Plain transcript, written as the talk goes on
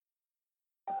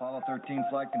Apollo 13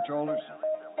 flight controllers,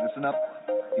 listen up.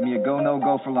 Give me a go,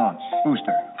 no-go for launch.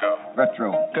 Booster. Go.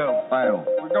 Retro. Go. Vital.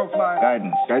 We're go flight.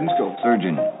 Guidance. Guidance go.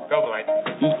 Surgeon. Go flight.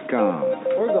 Ecom.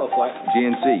 We're go flight.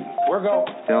 GNC. We're go.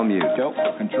 Telmute. Go.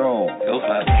 Control. Go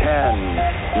flight.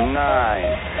 10, 9,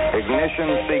 ignition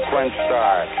sequence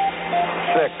start.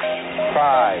 6,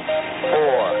 5,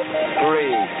 4,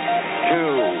 3,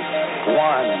 2, 1,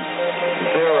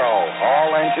 0.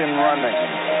 All engine running.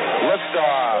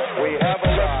 Liftoff. We have a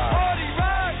liftoff.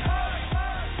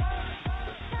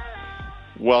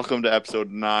 Welcome to episode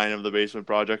 9 of the Basement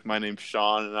Project. My name's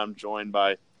Sean, and I'm joined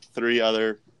by 3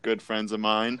 other good friends of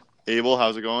mine. Abel,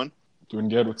 how's it going? Doing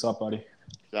good. What's up, buddy?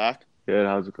 Zach? Good.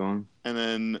 How's it going? And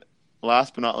then,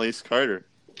 last but not least, Carter.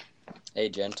 Hey,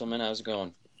 gentlemen, how's it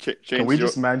going? Can we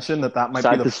just mention that might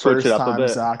Decided be the to switch first it up a time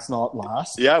bit. Zach's not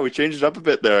last? Yeah, we changed it up a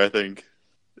bit there, I think.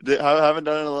 I haven't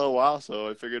done it in a little while, so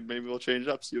I figured maybe we'll change it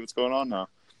up, see what's going on now.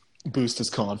 Boost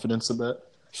his confidence a bit.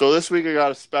 So this week I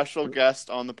got a special guest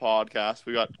on the podcast.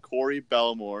 We got Corey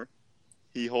Bellemore.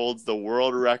 He holds the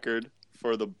world record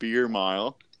for the beer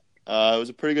mile. It was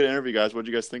a pretty good interview, guys. What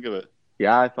did you guys think of it?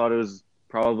 Yeah, I thought it was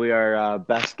probably our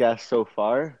best guest so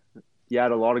far. He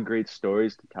had a lot of great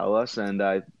stories to tell us, and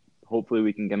hopefully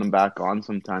we can get him back on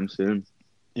sometime soon.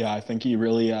 Yeah, I think he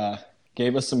really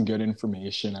gave us some good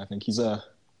information. I think he's a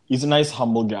nice,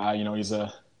 humble guy. You know, he's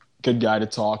a good guy to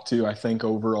talk to. I think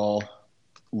overall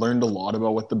learned a lot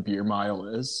about what the beer mile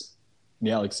is.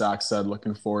 Yeah, like Zach said,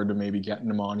 looking forward to maybe getting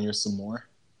him on here some more.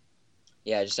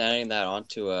 Yeah, just adding that on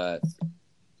to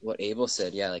what Abel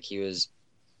said. Yeah, like he's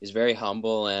very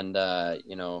humble and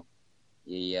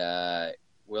he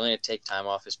willing to take time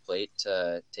off his plate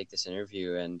to take this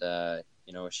interview and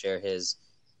share his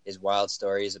wild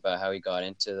stories about how he got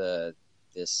into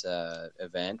this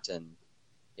event, and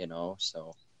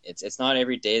so it's not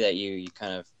every day that you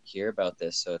kind of hear about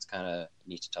this, so it's kind of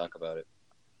neat to talk about it.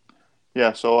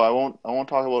 Yeah, so I won't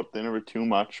talk about the interview too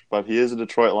much, but he is a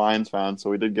Detroit Lions fan, so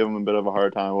we did give him a bit of a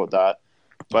hard time about that.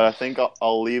 But I think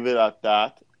I'll leave it at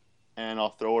that, and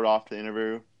I'll throw it off to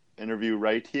the interview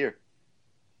right here.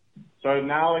 So I'd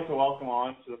now like to welcome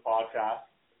on to the podcast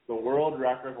the world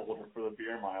record holder for the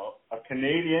beer mile, a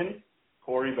Canadian,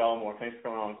 Corey Bellemore. Thanks for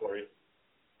coming on, Corey.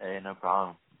 Hey, no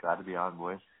problem. Glad to be on,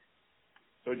 boys.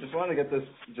 So I just wanted to get this,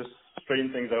 just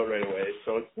straighten things out right away.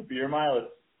 So it's the beer mile.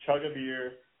 It's chug a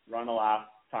beer, run a lap,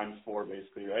 times 4,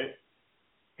 basically, right?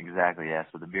 Exactly, yeah.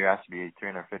 So the beer has to be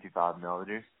 355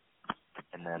 milliliters,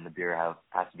 and then the beer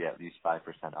has to be at least 5%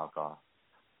 alcohol.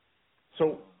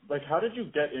 So, how did you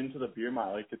get into the beer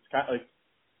mile? It's kind of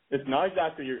it's not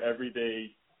exactly your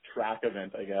everyday track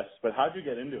event, I guess, but how did you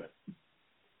get into it?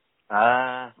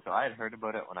 So I had heard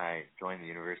about it when I joined the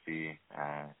university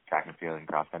track and field and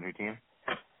cross country team.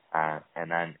 And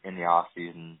then in the off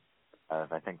season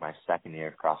of, I think, my second year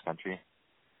of cross country,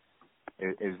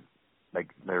 it was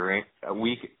a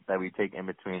week that we take in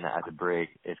between as a break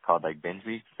is called binge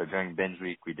week. So during binge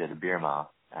week, we did a beer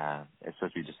mile. It's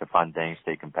supposed to be just a fun thing,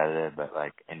 stay competitive, but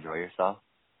enjoy yourself.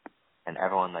 And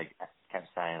everyone kept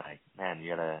saying man,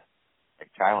 you gotta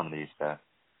try one of these. So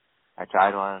I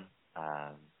tried one,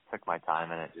 took my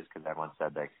time in it just because everyone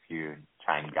said if you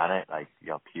try and gun it,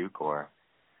 you'll puke or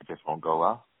it just won't go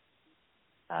well.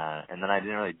 And then I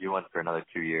didn't really do one for another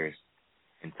 2 years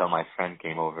until my friend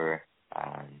came over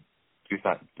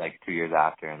 2 years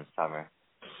after in the summer.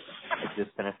 I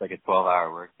just finished a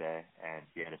 12-hour work day, and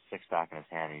he had a six-pack in his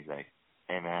hand. He's like,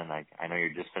 hey, man, I know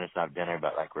you're just finishing up dinner,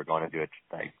 but we're going to do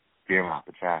a beer mile at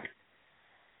the track.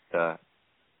 So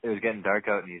it was getting dark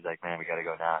out, and he's like, man, we got to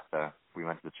go now. So we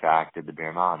went to the track, did the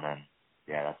beer mile, and then,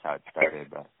 yeah, that's how it started.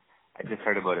 But I just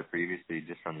heard about it previously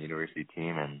just from the university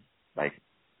team, and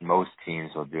most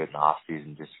teams will do it in the off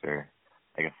season just for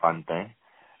a fun thing.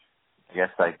 I guess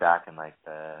back in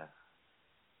the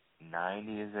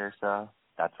 90s or so,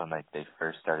 that's when they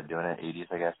first started doing it.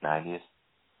 80s, I guess, 90s.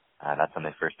 That's when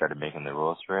they first started making the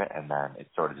rules for it, and then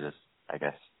it sort of just, I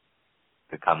guess,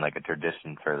 become a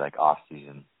tradition for off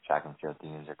season track and field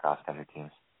teams or cross country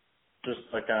teams. Just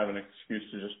kind of an excuse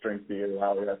to just drink beer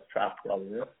while you're at the track,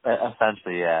 probably. Right?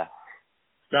 Essentially, yeah.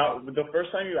 Now, the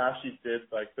first time you actually did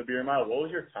the beer mile, what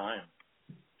was your time?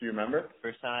 Do you remember?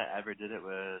 First time I ever did it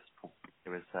was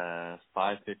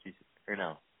 5:50, or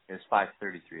no, it was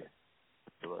 5:33.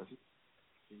 It was.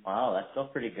 Wow, that's still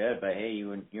pretty good. But hey,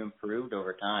 you improved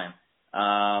over time.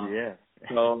 Yeah.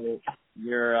 So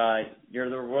you're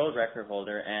the world record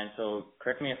holder, and so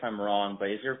correct me if I'm wrong, but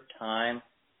is your time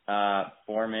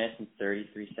 4 minutes and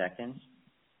 33 seconds?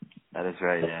 That is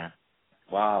right. Yeah.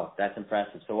 Wow, that's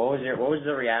impressive. So what was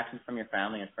the reaction from your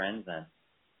family and friends then?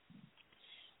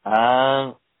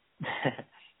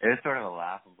 It was sort of a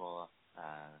laughable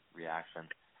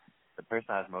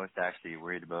most actually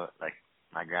worried about, like,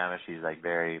 my grandma, she's, like,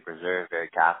 very reserved, very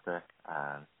Catholic,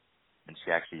 and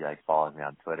she actually, like, follows me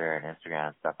on Twitter and Instagram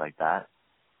and stuff like that,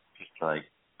 just to, like,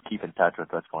 keep in touch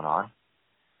with what's going on.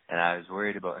 And I was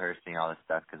worried about her seeing all this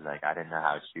stuff because, like, I didn't know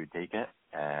how she would take it.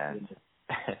 And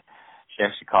she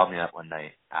actually called me up one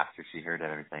night after she heard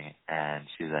everything, and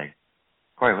she was like,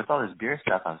 Corey, what's all this beer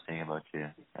stuff I'm seeing about you?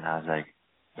 And I was like,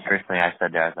 the first thing I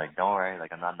said there, I was like, don't worry,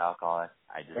 like, I'm not an alcoholic.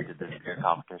 I just did this beer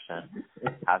competition.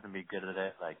 Have to be good at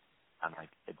it. Like, I'm like,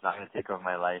 it's not going to take over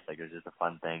my life. Like, it was just a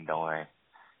fun thing. Don't worry.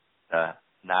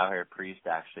 Now her priest,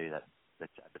 actually, that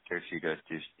the church she goes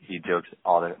to, he jokes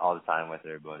all the time with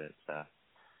her about it. So,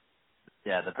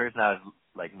 yeah, the person I was,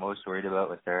 like, most worried about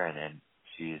with her, and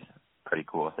she's pretty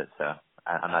cool with it. So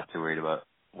I'm not too worried about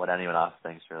what anyone else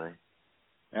thinks, really.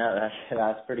 Yeah,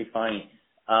 that's pretty funny.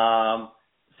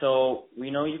 So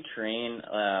we know you train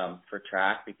for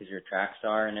track because you're a track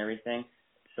star and everything.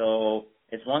 So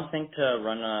it's one thing to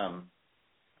run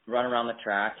around the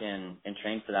track and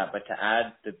train for that, but to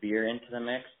add the beer into the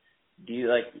mix, do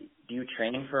you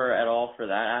train for at all for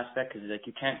that aspect? Because, like,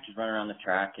 you can't just run around the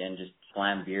track and just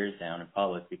slam beers down in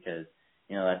public because,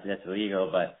 you know, that's illegal.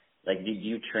 But, like, do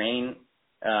you train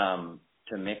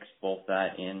to mix both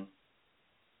that in?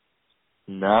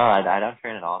 No, I don't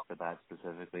train at all for that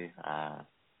specifically.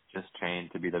 Just train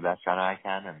to be the best runner I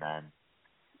can, and then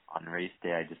on race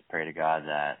day, I just pray to God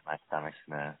that my stomach's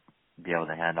gonna be able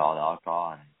to handle all the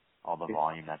alcohol and all the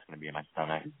volume that's gonna be in my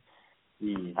stomach.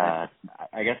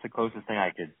 I guess the closest thing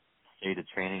I could say to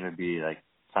training would be, like,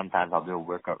 sometimes I'll do a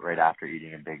workout right after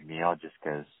eating a big meal, just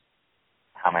because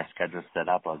how my schedule's set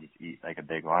up. I'll just eat, like, a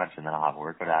big lunch, and then I'll have a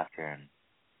workout after, and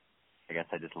I guess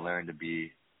I just learned to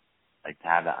be, like, to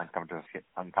have that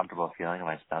uncomfortable feeling in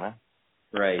my stomach.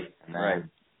 Right. And then right.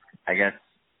 I guess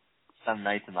some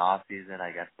nights in the off season,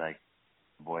 I guess, like,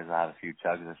 the boys will have a few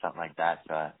chugs or something like that.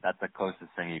 So that's the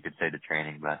closest thing you could say to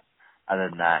training. But other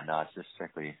than that, no, it's just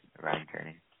strictly running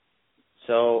training.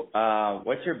 So,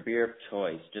 what's your beer of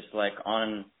choice? Just like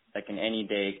on, like, an any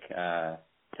day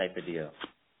type of deal.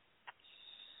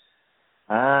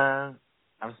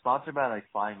 I'm sponsored by, like,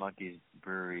 Flying Monkeys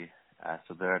Brewery,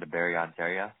 so they're out of Barrie,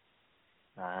 Ontario.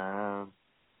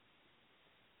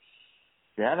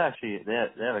 They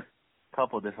have a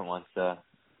couple of different ones. So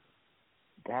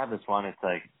they have this one. It's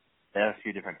like they have a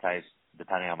few different types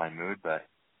depending on my mood, but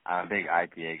I'm a big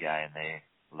IPA guy, and they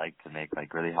like to make,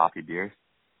 like, really hoppy beers.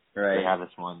 Right. They have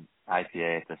this one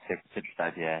IPA. It's a citrus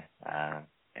IPA.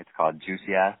 It's called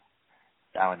Juicy Ass.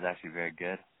 That one's actually very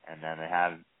good. And then they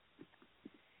have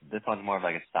this one's more of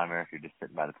like a summer if you're just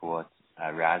sitting by the pool. It's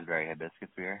a raspberry hibiscus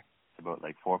beer. It's about,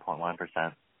 like,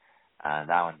 4.1%.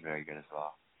 That one's very good as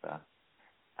well. So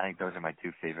I think those are my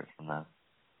two favorites from them.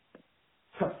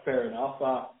 Fair enough.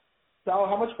 Sal,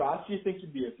 how much faster do you think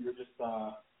you'd be if you were just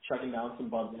chugging down some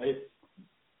Bud Light?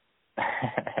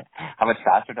 How much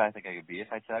faster do I think I could be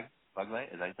if I chug Bud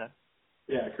Light? Is that what you said?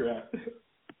 Yeah, correct.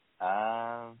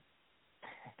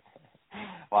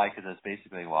 Why? Because it's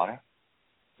basically water.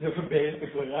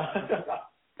 Basically, yeah.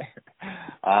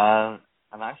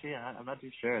 I'm not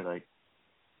too sure. Like,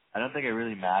 I don't think it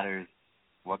really matters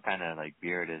what kind of, like,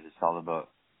 beer it is. It's all about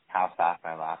how fast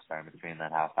my laps are, and between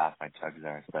that, how fast my chugs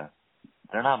are. So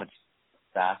I don't know how much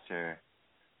faster,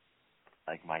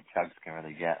 like, my chugs can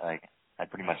really get. Like, I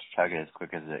pretty much chug it as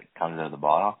quick as it comes out of the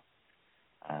bottle.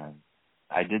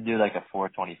 I did do, like, a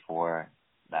 424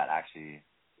 that actually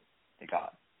it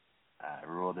got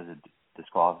ruled as a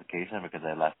disqualification because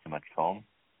I left too much foam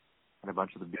in a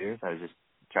bunch of the beers. I was just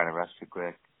trying to rush too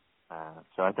quick.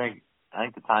 So I think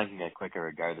the time can get quicker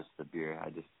regardless of the beer.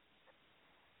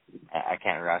 I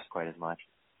can't rush quite as much.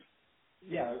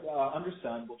 Yeah,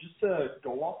 understandable. Just to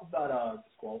go off of that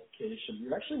disqualification,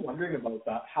 you're actually wondering about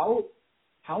that. How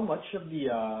much of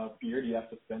the beer do you have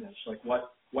to finish? Like,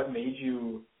 what made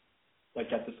you, like,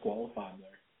 get disqualified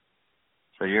there?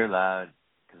 So you're allowed,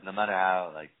 because no matter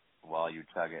how, like, well you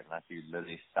chug it, unless you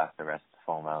literally suck the rest of the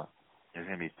foam out, there's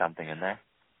going to be something in there.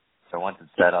 So once it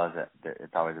settles,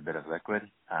 it's always a bit of liquid.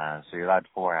 So you're allowed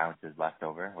 4 ounces left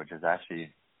over, which is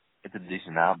actually, it's a decent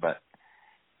amount, but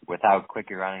with how quick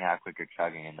you're running, how quick you're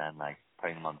chugging, and then, like,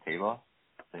 putting them on the table,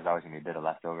 there's always going to be a bit of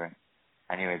leftover.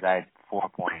 Anyways, I had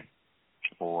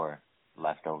 4.4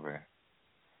 left over.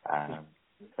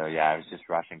 So yeah, I was just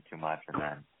rushing too much, and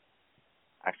then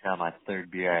actually on my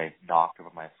third beer, I knocked over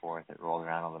my fourth. It rolled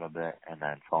around a little bit, and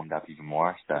then foamed up even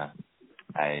more. So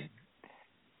I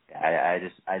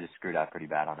just screwed up pretty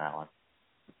bad on that one.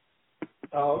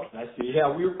 Oh, okay, I see. Yeah,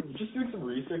 we were just doing some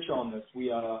research on this. We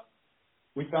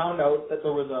found out that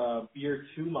there was a beer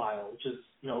 2 mile, which is,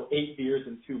 8 beers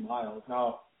in 2 miles.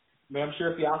 Now, I mean, I'm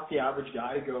sure if you ask the average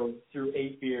guy to go through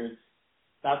 8 beers,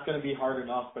 that's going to be hard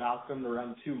enough, but ask them to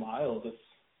run 2 miles. It's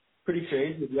pretty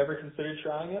crazy. Have you ever considered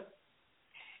trying it?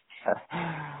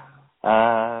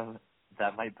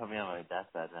 That might put me on my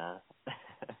deathbed, man.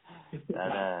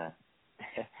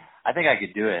 I think I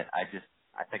could do it. I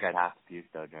think I'd have to puke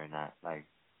though during that. Like,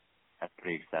 that's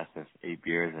pretty excessive. 8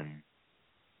 beers in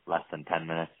less than 10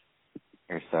 minutes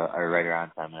or so, or right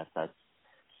around 10 minutes. That's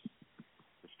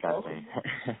disgusting.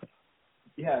 Okay.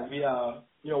 Yeah,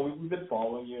 we've been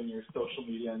following you on your social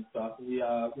media and stuff. We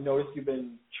noticed you've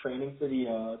been training for the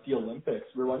Olympics.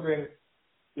 We're wondering, do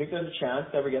you think there's a chance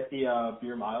to ever get the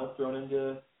beer mile thrown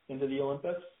into the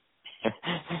Olympics?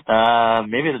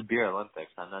 Maybe the beer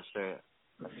Olympics. I'm not sure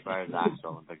as far as the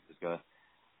actual Olympics is going.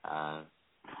 I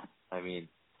mean,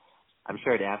 I'm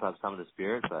sure it'd amp up some of the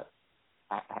spirit, but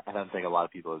I don't think a lot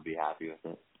of people would be happy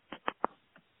with it.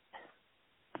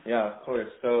 Yeah, of course.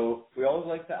 So we always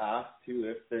like to ask, too,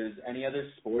 if there's any other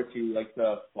sports you like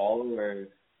to follow or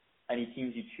any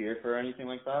teams you cheer for or anything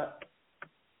like that.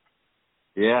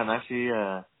 Yeah, I'm actually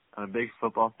I'm a big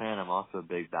football fan. I'm also a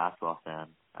big basketball fan.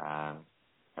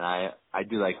 And I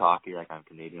do like hockey, like I'm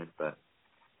Canadian, but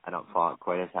I don't follow it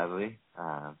quite as heavily.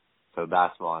 So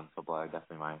basketball and football are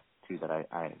definitely my two that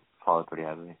I follow pretty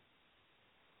heavily.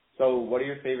 So what are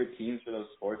your favorite teams for those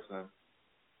sports then?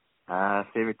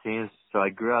 Favorite teams. So I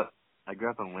grew up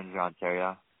in Windsor,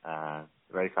 Ontario,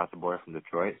 right across the border from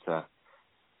Detroit. So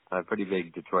I'm a pretty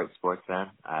big Detroit sports fan.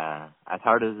 As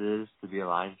hard as it is to be a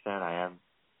Lions fan, I am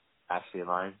actually a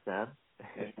Lions fan.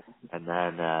 And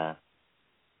then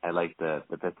I like the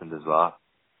Pistons as well.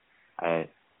 I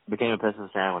became a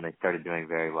Pistons fan when they started doing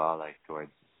very well, like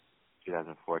towards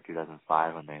 2004,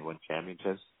 2005 when they won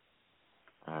championships.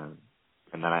 And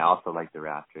then I also like the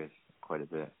Raptors quite a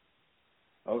bit.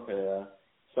 Okay, yeah.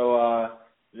 So,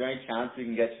 is there any chance we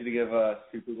can get you to give a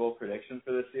Super Bowl prediction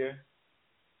for this year?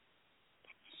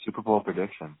 Super Bowl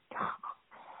prediction?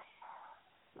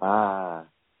 I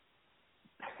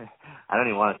don't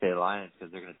even want to say Lions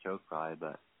because they're going to choke probably,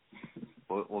 but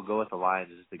we'll go with the Lions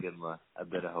just to give them a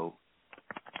bit of hope.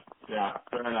 Yeah,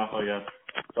 fair enough, I guess.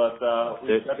 But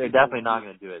they're definitely not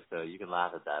going to do it, so you can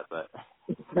laugh at that, but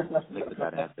stick with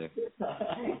that answer.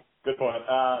 Good point.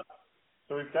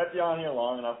 So we've kept you on here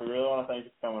long enough. We really want to thank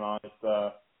you for coming on. It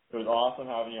was awesome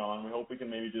having you on. We hope we can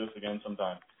maybe do this again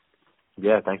sometime.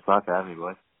 Yeah, thanks a lot for having me,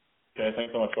 boys. Okay,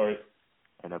 thanks so much, Corey.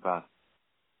 Hey, no problem.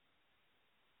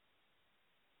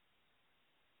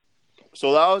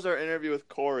 So that was our interview with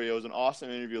Corey. It was an awesome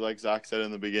interview, like Zach said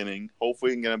in the beginning.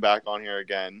 Hopefully we can get him back on here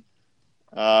again.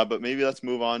 But maybe let's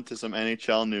move on to some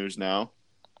NHL news now.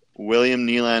 William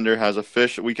Nylander has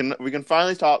we can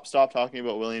finally stop talking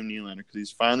about William Nylander because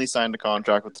he's finally signed a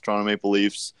contract with the Toronto Maple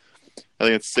Leafs. I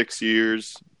think it's 6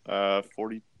 years,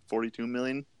 42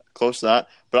 million, close to that.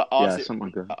 But honestly, yeah,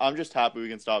 something like that. I'm just happy we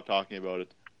can stop talking about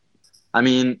it. I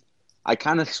mean, I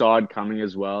kind of saw it coming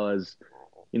as well as,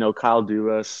 Kyle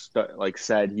Dubas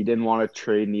said he didn't want to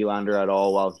trade Nylander at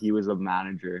all while he was a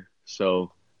manager.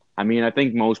 So, I mean, I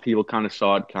think most people kind of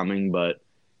saw it coming, but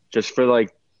just for the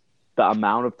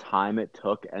amount of time it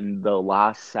took and the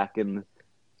last second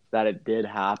that it did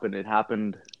happen, it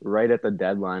happened right at the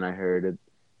deadline. I heard it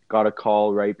got a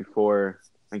call right before,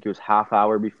 I think it was half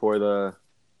hour before the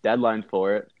deadline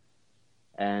for it.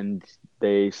 And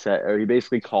he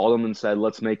basically called him and said,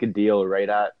 let's make a deal right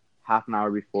at half an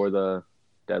hour before the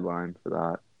deadline for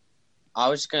that. I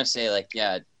was just going to say,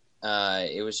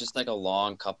 it was just a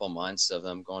long couple months of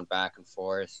them going back and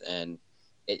forth. And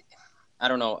I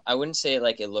don't know. I wouldn't say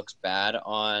it looks bad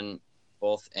on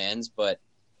both ends, but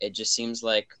it just seems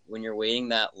like when you're waiting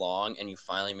that long and you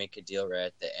finally make a deal right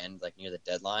at the end, near the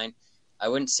deadline, I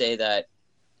wouldn't say that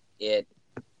it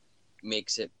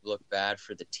makes it look bad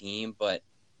for the team, but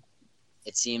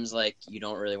it seems like you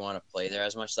don't really want to play there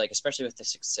as much, especially with the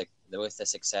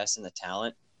success and the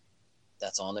talent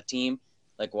that's on the team.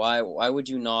 Why would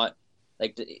you not?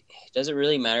 Does it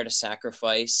really matter to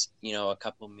sacrifice, a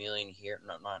couple million here?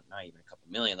 Not even a couple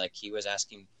million. He was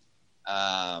asking,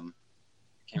 I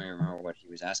can't remember what he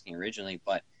was asking originally,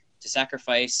 but to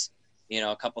sacrifice,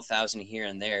 a couple thousand here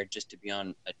and there just to be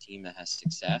on a team that has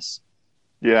success.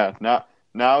 Yeah.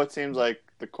 Now it seems like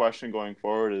the question going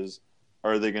forward is,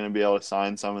 are they going to be able to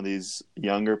sign some of these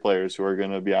younger players who are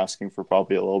going to be asking for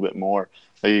probably a little bit more?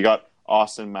 You got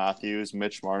Austin Matthews,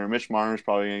 Mitch Marner. Mitch Marner's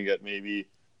probably going to get maybe,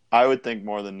 I would think,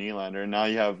 more than Nylander. And now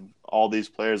you have all these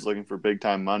players looking for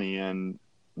big-time money, and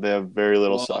they have very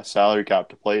little salary cap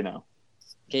to play now.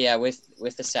 Okay, yeah, with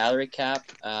the salary cap,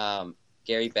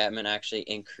 Gary Bettman actually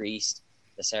increased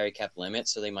the salary cap limit,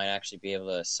 so they might actually be able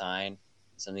to sign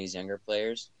some of these younger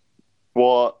players.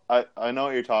 Well, I know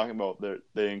what you're talking about.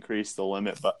 They increased the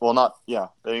limit, but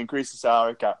they increased the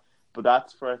salary cap, but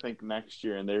that's for I think next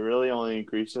year, and they really only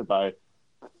increased it by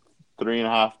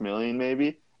 $3.5 million,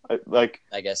 maybe.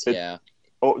 I guess, it, yeah.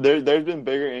 Oh, there's been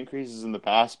bigger increases in the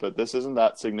past, but this isn't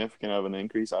that significant of an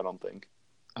increase, I don't think.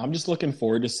 I'm just looking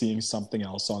forward to seeing something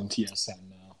else on TSN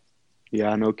now.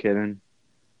 Yeah, no kidding.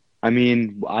 I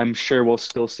mean, I'm sure we'll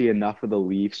still see enough of the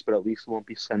Leafs, but at least it won't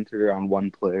be centered around one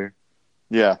player.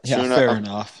 Yeah, fair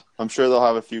enough. I'm sure they'll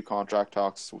have a few contract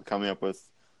talks coming up with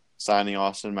signing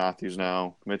Austin Matthews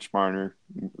now, Mitch Marner.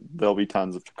 There'll be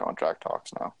tons of contract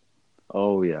talks now.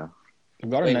 Oh, yeah. They've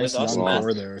got a nice young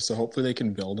core there, so hopefully they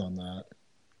can build on that.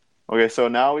 Okay, so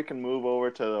now we can move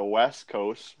over to the West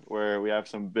Coast where we have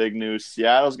some big news.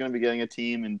 Seattle's going to be getting a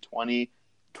team in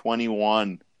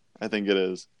 2021, I think it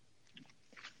is.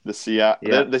 They still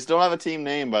don't have a team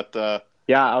name, but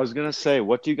yeah, I was gonna say,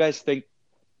 what do you guys think?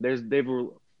 They've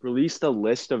released a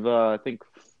list of I think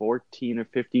 14 or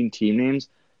 15 team names.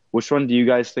 Which one do you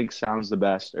guys think sounds the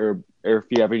best, or if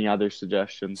you have any other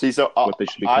suggestions? What they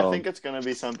should be called? I think it's gonna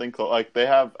be something like they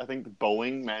have. I think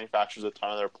Boeing manufactures a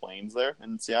ton of their planes there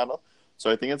in Seattle,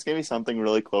 so I think it's gonna be something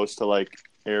really close to like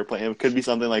airplane. It could be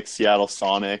something like Seattle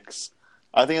Sonics.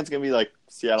 I think it's gonna be like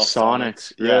Seattle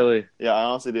Sonics. Really? Yeah, I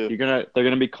honestly do. They're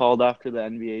gonna be called after the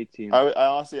NBA team. I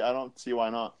honestly I don't see why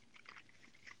not.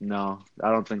 No, I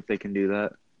don't think they can do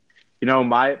that. You know,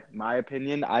 my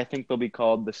opinion, I think they'll be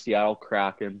called the Seattle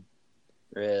Kraken.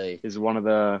 Really? Is one of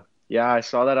the I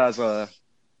saw that as a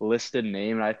listed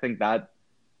name, and I think that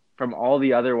from all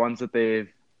the other ones that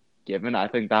they've given, I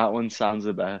think that one sounds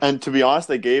the best. And to be honest,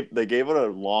 they gave it a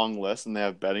long list, and they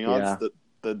have betting odds. Yeah.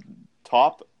 The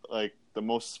top the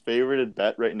most favorited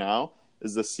bet right now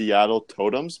is the Seattle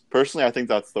Totems. Personally, I think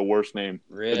that's the worst name.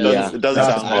 Really? It doesn't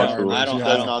sound good. I don't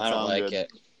like good.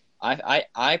 it.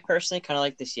 I personally kind of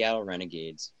like the Seattle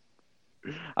Renegades.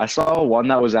 I saw one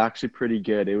that was actually pretty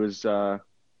good. It was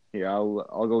here,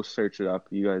 I'll go search it up.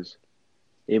 You guys,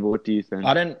 Abel, what do you think?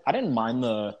 I didn't mind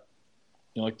the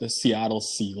the Seattle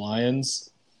Sea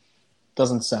Lions.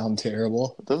 Doesn't sound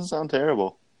terrible. It doesn't sound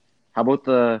terrible. How about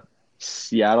the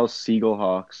Seattle Seagull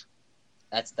Hawks?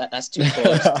 That's too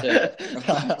close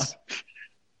to.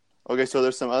 Okay, so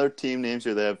there's some other team names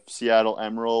here. They have Seattle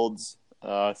Emeralds,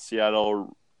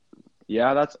 Seattle.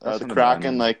 Yeah, that's the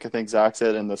Kraken, like I think Zach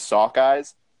said, and the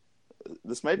Sockeyes.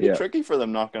 This might be tricky for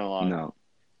them. Not gonna lie. No.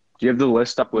 Do you have the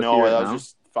list up with you? No, right that now? was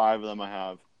just 5 of them I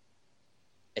have.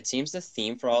 It seems the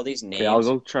theme for all these names. Okay, I'll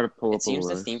go try to pull up. It seems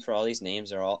the theme for all these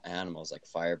names are all animals, like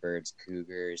firebirds,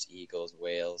 cougars, eagles,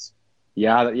 whales.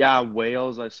 Yeah,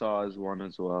 whales I saw as one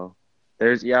as well.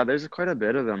 There's quite a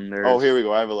bit of them. Here we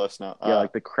go. I have a list now.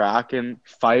 Like the Kraken,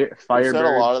 Firebird. I've said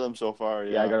a lot of them so far.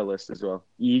 Yeah, I got a list as well.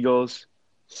 Eagles,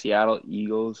 Seattle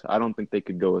Eagles. I don't think they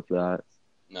could go with that.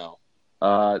 No.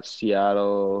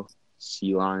 Seattle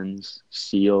Sea Lions,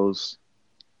 Seals,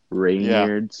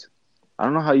 Rainiers. I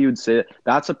don't know how you would say it.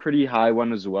 That's a pretty high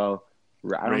one as well.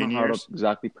 I don't know how to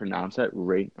exactly pronounce that.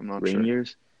 I'm not Rainiers.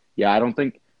 Sure. Yeah, I don't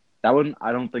think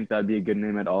that'd be a good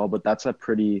name at all. But that's a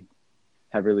pretty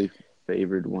heavily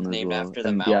favored one named as well. After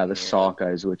the mountain. Yeah, the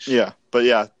Sockeyes, which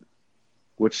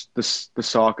which the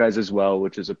Sockeyes as well,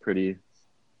 which is a pretty.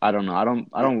 I don't know. I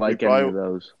don't like any of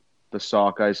those. The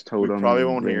Sockeyes Totem. We probably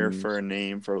won't hear for a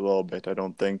name for a little bit. I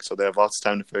don't think so. They have lots of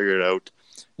time to figure it out.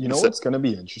 You know what's going to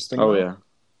be interesting? Oh yeah.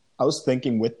 I was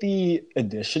thinking with the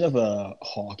addition of a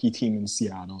hockey team in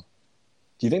Seattle,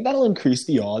 do you think that'll increase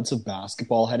the odds of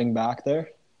basketball heading back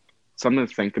there? Something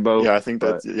to think about. Yeah, I think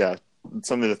that's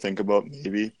something to think about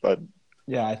maybe, but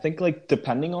yeah, I think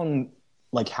depending on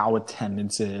how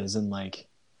attendance is and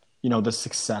the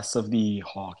success of the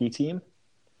hockey team,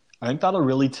 I think that'll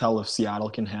really tell if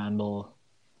Seattle can handle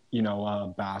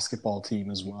a basketball team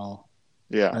as well.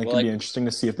 Yeah, I think it'd be interesting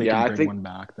to see if they can bring one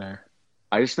back there.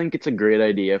 I just think it's a great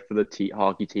idea for the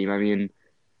hockey team. I mean,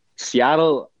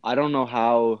 Seattle, I don't know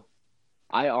how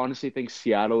 – I honestly think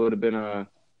Seattle would have been a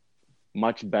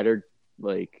much better,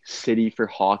 city for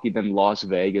hockey than Las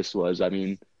Vegas was. I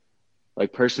mean,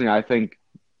 personally, I think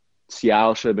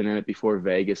Seattle should have been in it before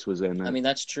Vegas was in it. I mean,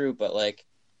 that's true, but,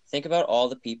 think about all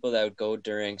the people that would go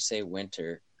during, say,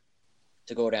 winter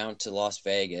to go down to Las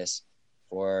Vegas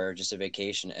for just a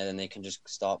vacation, and then they can just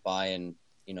stop by and –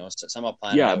 somehow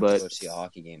plan to go see a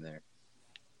hockey game there.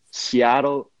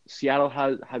 Seattle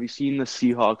has. Have you seen the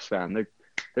Seahawks fan?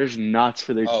 They're nuts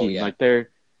for their team. Yeah. They're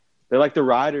like the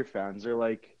Rider fans. They're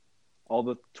like all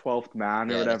the 12th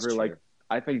man or whatever.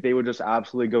 I think they would just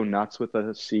absolutely go nuts with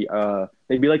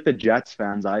they'd be like the Jets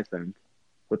fans. I think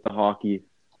with the hockey,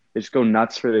 they just go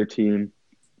nuts for their team.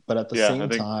 But at the same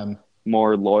time,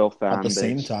 more loyal fans. At the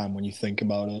same time, when you think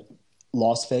about it,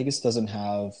 Las Vegas doesn't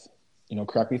have,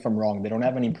 correct me if I'm wrong, they don't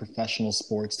have any professional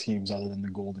sports teams other than the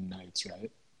Golden Knights,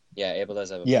 right? Yeah, Abel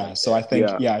does have a Yeah, point so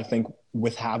there. I think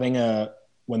with having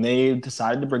when they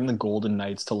decided to bring the Golden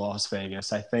Knights to Las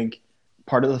Vegas, I think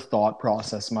part of the thought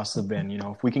process must have been,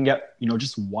 if we can get,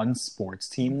 just one sports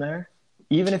team there,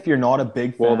 even if you're not a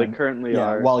big fan. Well, they currently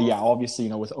are. Well, yeah, obviously,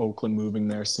 with Oakland moving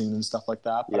there soon and stuff like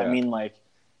that. But I mean, like,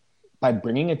 by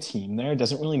bringing a team there, it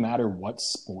doesn't really matter what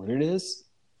sport it is.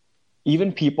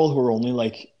 Even people who are only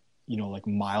like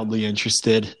mildly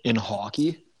interested in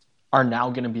hockey are now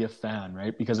going to be a fan,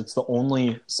 right? Because it's the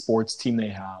only sports team they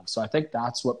have. So I think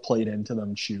that's what played into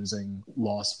them choosing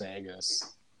Las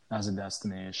Vegas as a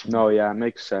destination. No, yeah, it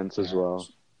makes sense as well.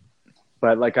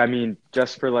 But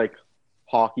just for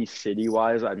hockey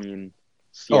city-wise,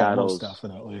 Seattle most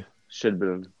definitely should have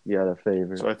been the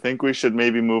favorite. So I think we should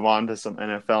maybe move on to some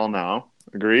NFL now.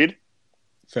 Agreed?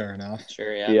 Fair enough.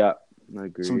 Sure, yeah. Yeah,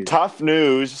 agreed. Some tough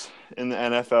news in the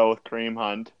NFL with Kareem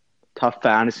Hunt. Tough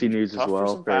fantasy news Tough as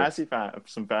well. For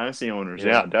some fantasy owners.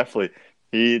 Yeah, definitely.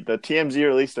 The TMZ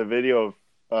released a video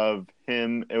of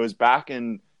him. It was back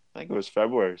in, I think it was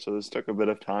February, so this took a bit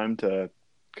of time to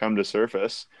come to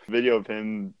surface. Video of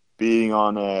him beating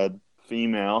on a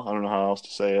female. I don't know how else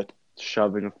to say it.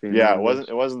 Shoving a female. Yeah,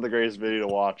 it wasn't the greatest video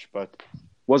to watch, but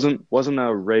wasn't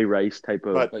a Ray Rice type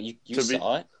of. But you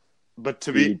saw it. But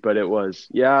it was.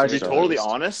 Yeah, to be totally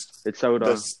honest, it's out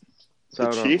on.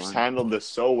 The Chiefs handled this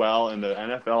so well, and the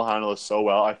NFL handled this so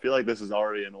well. I feel like this is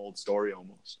already an old story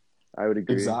almost. I would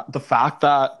agree. Exactly. The fact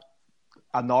that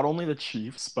not only the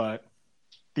Chiefs, but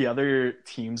the other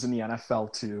teams in the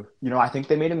NFL too. I think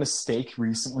they made a mistake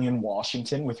recently in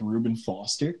Washington with Reuben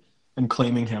Foster and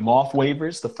claiming him off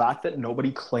waivers. The fact that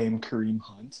nobody claimed Kareem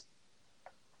Hunt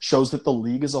shows that the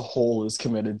league as a whole is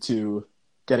committed to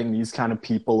getting these kind of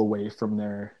people away from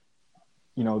their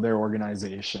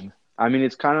organization.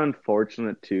 It's kind of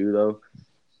unfortunate too, though,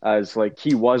 as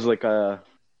he was a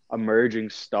emerging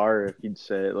star, if you'd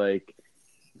say.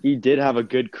 He did have a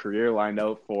good career lined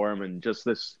out for him, and just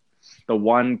the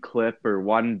one clip or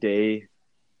one day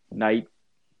night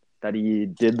that he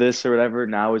did this or whatever,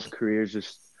 now his career's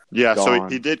just gone. So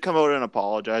he did come out and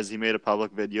apologize. He made a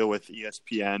public video with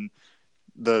ESPN.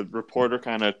 The reporter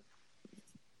kind of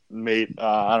made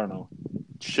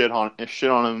shit on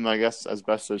him, I guess, as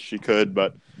best as she could,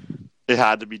 but it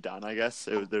had to be done, I guess.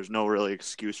 There's no really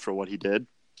excuse for what he did.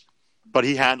 But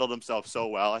he handled himself so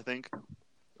well, I think.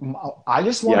 I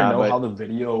just want to know how the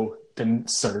video didn't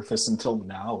surface until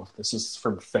now, if this is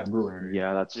from February.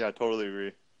 Yeah, I totally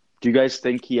agree. Do you guys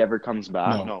think he ever comes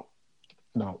back? No.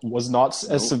 It was not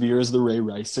as severe as the Ray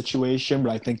Rice situation,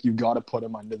 but I think you've got to put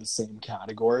him under the same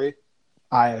category.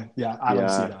 I don't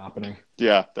see it happening.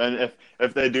 Yeah, then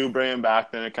if they do bring him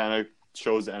back, then it kind of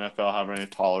shows the NFL having any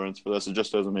tolerance for this. It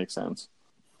just doesn't make sense.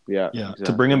 Yeah. Exactly.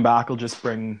 To bring him back will just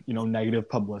bring negative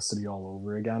publicity all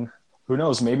over again. Who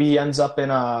knows? Maybe he ends up in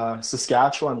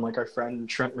Saskatchewan like our friend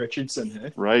Trent Richardson.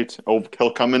 Hey? Right. Oh,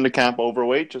 he'll come into camp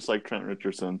overweight just like Trent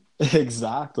Richardson.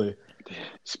 Exactly.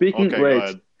 Speaking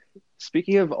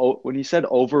of when you said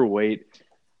overweight,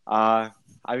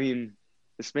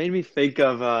 this made me think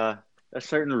of a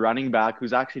certain running back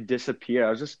who's actually disappeared. I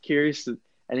was just curious if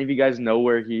any of you guys know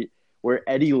where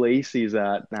Eddie Lacy's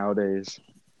at nowadays.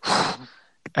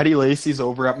 Eddie Lacy's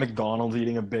over at McDonald's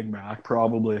eating a Big Mac,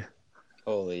 probably.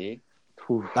 Holy.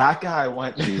 That guy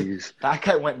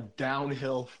went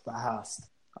downhill fast.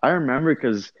 I remember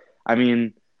because, I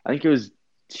think it was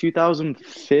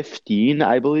 2015,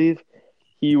 I believe.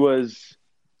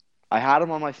 I had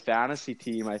him on my fantasy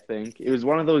team, I think. It was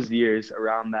one of those years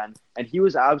around then. And he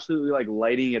was absolutely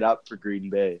lighting it up for Green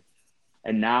Bay.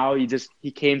 And now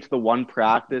he came to the one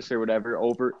practice or whatever,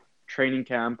 over training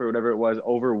camp or whatever it was,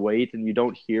 overweight, and you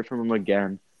don't hear from him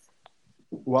again.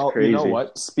 Well, you know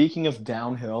what? Speaking of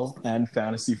downhill and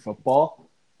fantasy football,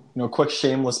 quick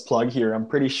shameless plug here. I'm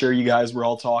pretty sure you guys were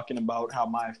all talking about how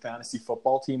my fantasy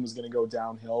football team was going to go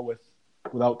downhill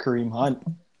without Kareem Hunt.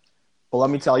 But let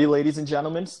me tell you, ladies and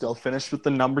gentlemen, still finished with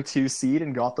the number 2 seed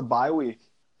and got the bye week.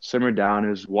 Simmer down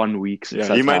is 1 week since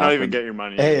you might not even get your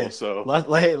money. Hey, so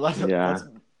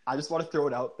I just want to throw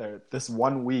it out there. This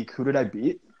 1 week, who did I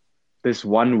beat? This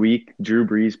 1 week, Drew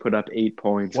Brees put up 8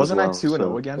 points. Wasn't I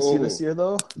 2-0 against you this year,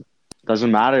 though? Doesn't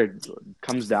matter. It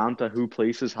comes down to who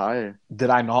places higher.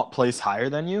 Did I not place higher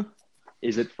than you?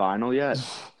 Is it final yet?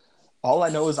 All I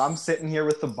know is I'm sitting here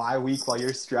with the bye week while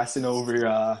you're stressing over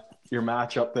your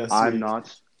matchup this week. I'm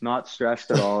not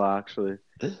stressed at all, actually.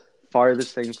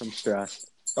 Farthest thing from stressed.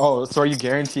 Oh, so are you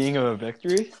guaranteeing a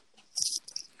victory?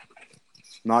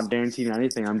 Not guaranteeing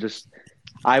anything.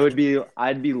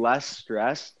 I'd be less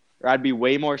stressed or I'd be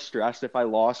way more stressed if I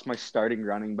lost my starting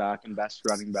running back and best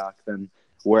running back than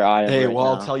where I am Hey, right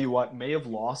well, now. I'll tell you what, may have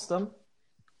lost them.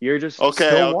 You're just Okay,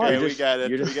 still won. we get it.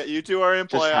 You're We get you two are in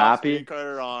just playoffs. happy. Me and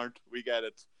Carter aren't. We get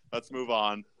it. Let's move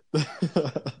on.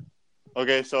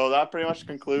 Okay, so that pretty much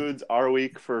concludes our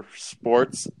week for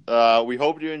sports. We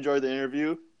hope you enjoyed the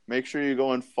interview. Make sure you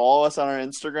go and follow us on our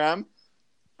Instagram.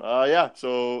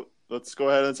 So let's go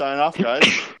ahead and sign off, guys.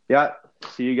 Yeah,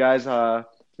 see you guys.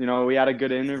 We had a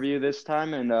good interview this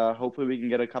time, and hopefully we can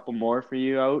get a couple more for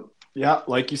you out. Yeah,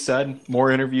 like you said,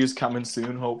 more interviews coming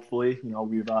soon, hopefully.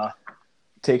 We've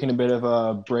taken a bit of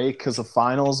a break because of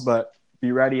finals, but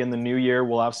be ready in the new year.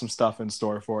 We'll have some stuff in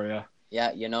store for you.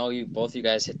 Yeah, both you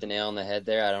guys hit the nail on the head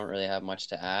there. I don't really have much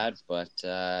to add, but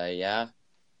I'll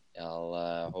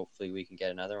hopefully we can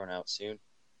get another one out soon.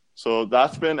 So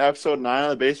that's been episode 9 of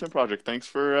the Basement Project. Thanks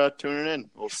for tuning in.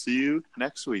 We'll see you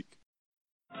next week.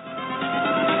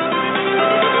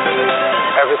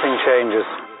 Everything changes.